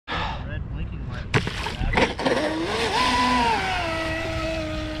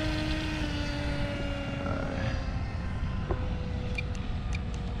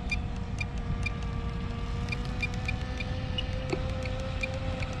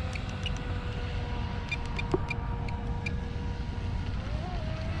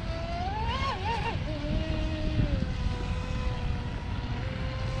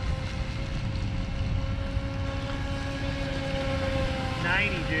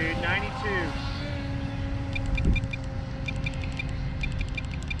dude. 92.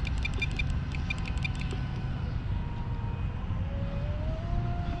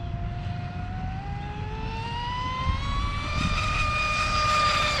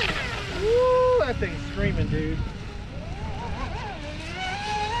 Woo! That thing's screaming, dude.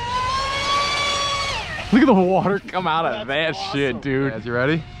 Look at the water come out of that awesome. shit, dude. Guys, you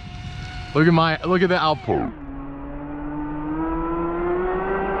ready? Look at the output.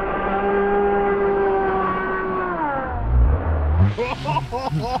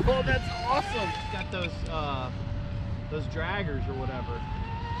 Oh, that's awesome. It's got those draggers or whatever.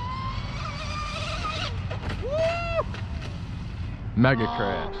 Woo! Mega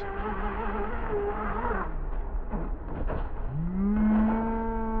crash.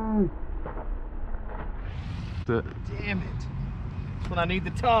 Damn it. That's when I need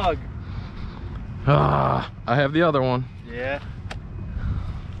the tug. I have the other one. Yeah.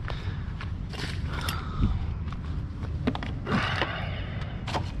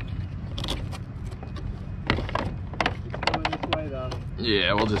 Going this way, though.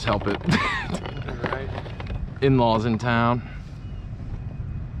 Yeah, we'll just help it. Right. In-laws in town.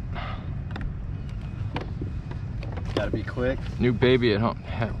 Gotta be quick. New baby at home.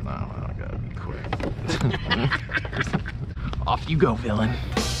 Heck no, I don't gotta be quick. Off you go, villain.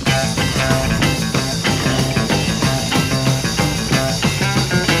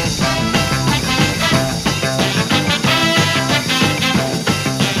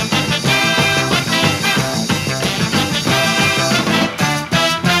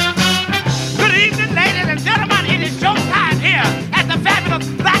 Good evening, ladies and gentlemen. It is showtime here at the fabulous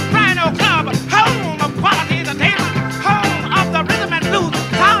Black Rhino Club, home of quality entertainment, home of the rhythm and blues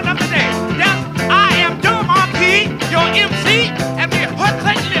sound of the day. Yes, I am Joe Marquis, your MC, and we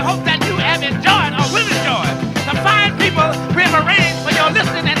certainly hope that you have enjoyed or will enjoy the fine people we have arranged for your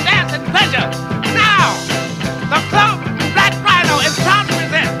listening and dancing pleasure. Now, the club Black Rhino is proud to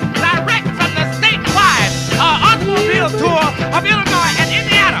present, direct from the statewide automobile tour of Illinois and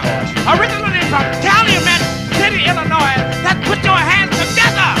Indiana, originally from Calumet City, Illinois. That put your hands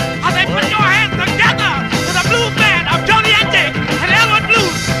together. I say put your hands together to the blues band of Johnny and Jake and Elwood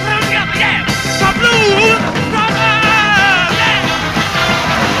Blues. Put them together, yeah. The Blues Brothers, yeah.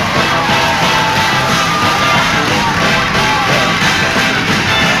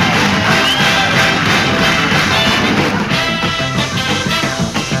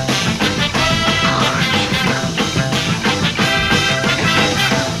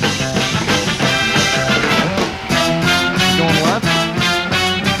 Going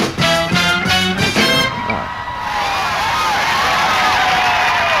left?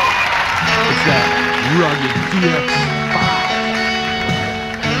 It's that rugged DX5.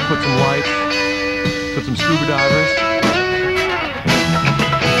 Put some lights, put some scuba divers.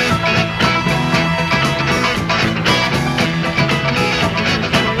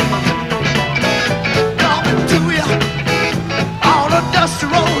 Talking to you on a dusty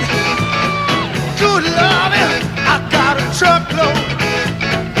road. Good loving, I got a truckload.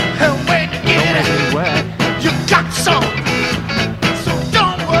 And when you Don't get make it, me wet. you got some. So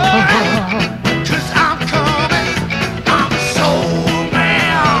don't worry, 'cause I'm coming. I'm a soul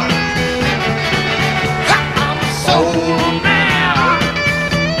man. I'm a soul man.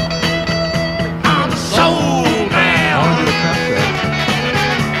 I'm a soul I want to do man. a test set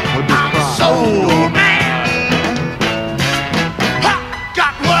with this I'm a prop. soul man. Ha!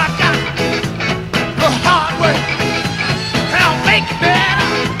 Got what I got the hard way, and I'll make it better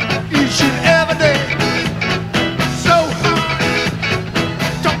each and every day. So, honey,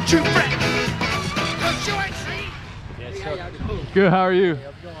 don't you fret, 'cause you ain't seen. Good, how are you?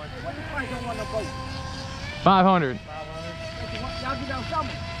 How's it going? 500. Y'all get down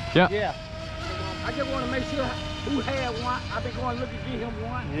something. Yeah. Yeah. I just want to make sure who had one. I've been going looking to get him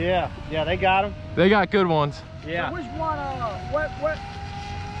one. Yeah. Yeah, they got them. They got good ones. Yeah. So which one? What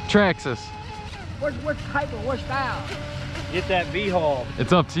Traxxas. type of what style? Get that V-hull.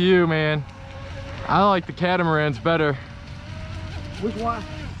 It's up to you, man. I like the catamarans better. Which one?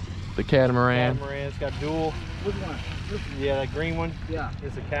 The catamaran. Catamaran. It's got dual. Which one? Yeah, that green one. Yeah.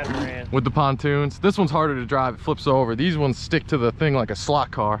 It's a catamaran. With the pontoons. This one's harder to drive, it flips over. These ones stick to the thing like a slot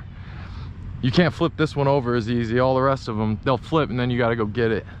car. You can't flip this one over as easy. All the rest of them, they'll flip and then you gotta go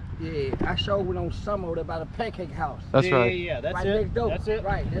get it. Yeah, I showed one on summer by the pancake house. That's yeah, right. Yeah, that's right it. next door. That's it.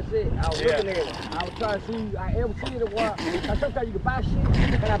 Right, that's it. I was looking at it. I was trying to see. I ever see it one. Sometimes you can buy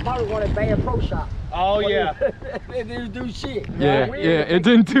shit, and I bought it one at Band Pro Shop. Oh yeah. It didn't do shit. Yeah, Right? yeah, it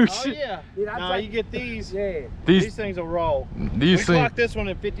didn't do Oh shit. yeah. Yeah, I No, tried- you get these. Yeah. These things will roll. These We things, clocked this one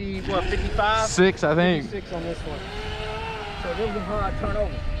at 50, what, 55? 6, I think. 56 on this one. So this was hard to turn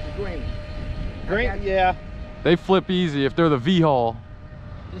over. the green one. Green, yeah. They flip easy if they're the V-haul.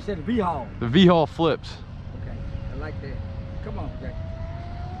 Just said V-haul. The V-haul flips. Okay, I like that. Come on, Greg.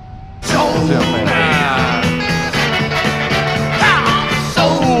 That's it, man.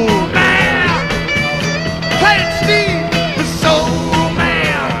 Soul man, Planet Steve, the soul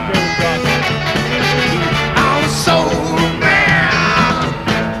man. I'm a soul man.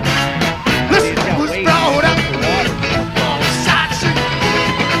 Listen, was brought up on the side street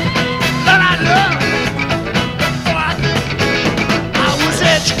that I love. I was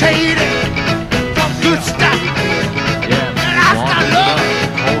educated from good stuff, and I start loving.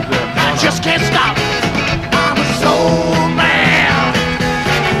 I just can't stop. I'm a soul man.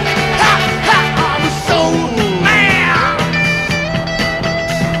 I'm a soul man.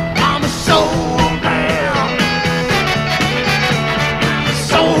 I'm a soul man.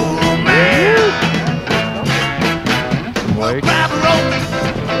 Soul man. Wake. Grab a rope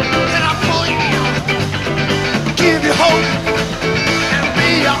and I pull you in. Give you hope and be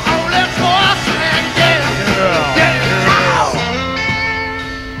your only force. And yeah.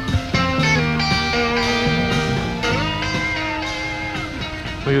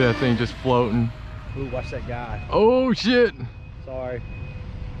 Look at that thing just floating. Ooh, watch that guy. Oh shit! Sorry.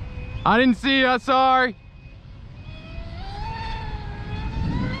 I didn't see you, I'm sorry.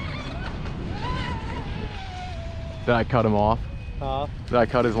 Did I cut him off? Huh? Did I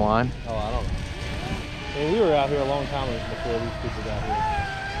cut his line? Oh, I don't know. I mean, we were out here a long time before these people got here.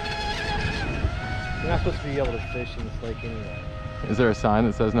 You're not supposed to be able to fish in this lake anyway. Is there a sign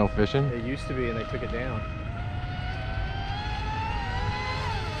that says no fishing? It used to be, and they took it down.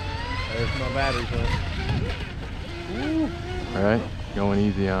 There's my batteries went. All right, going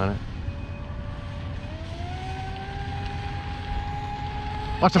easy on it.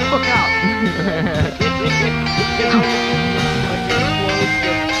 Watch the fuck out!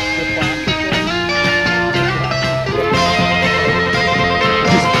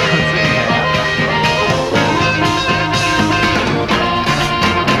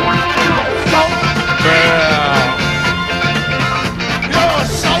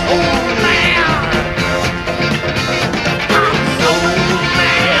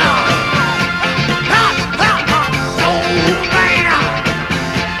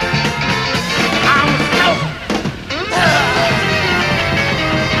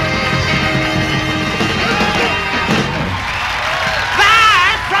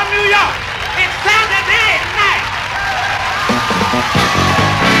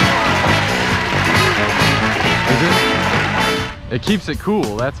 It keeps it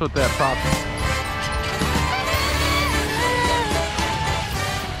cool. That's what that prop is.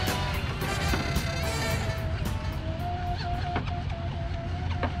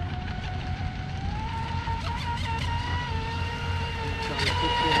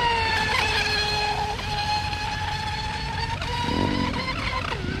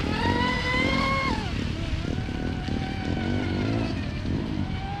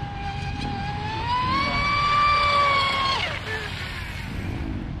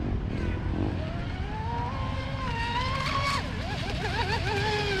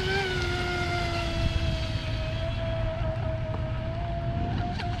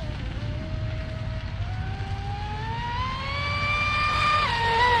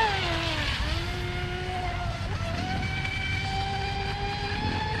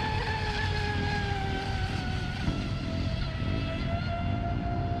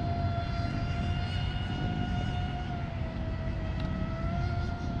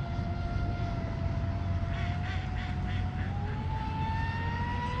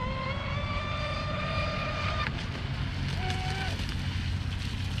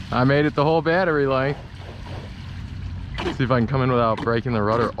 I made it the whole battery length. See if I can come in without breaking the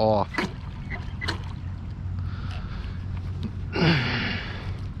rudder off.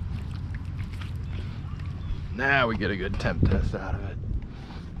 Now we get a good temp test out of it.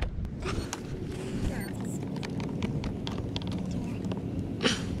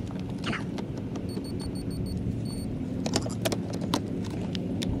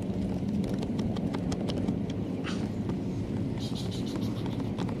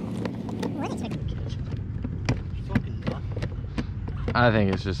 I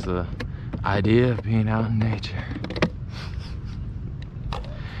think it's just the idea of being out in nature.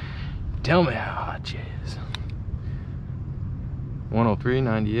 Tell me how hot you is.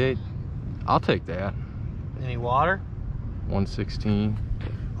 103.98. I'll take that. Any water? 116.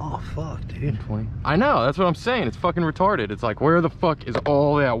 Oh fuck, dude. 20. I know, that's what I'm saying. It's fucking retarded. It's like, where the fuck is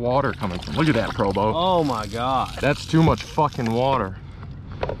all that water coming from? Look at that, ProBoat. Oh my god. That's too much fucking water.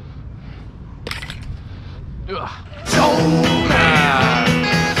 Ugh.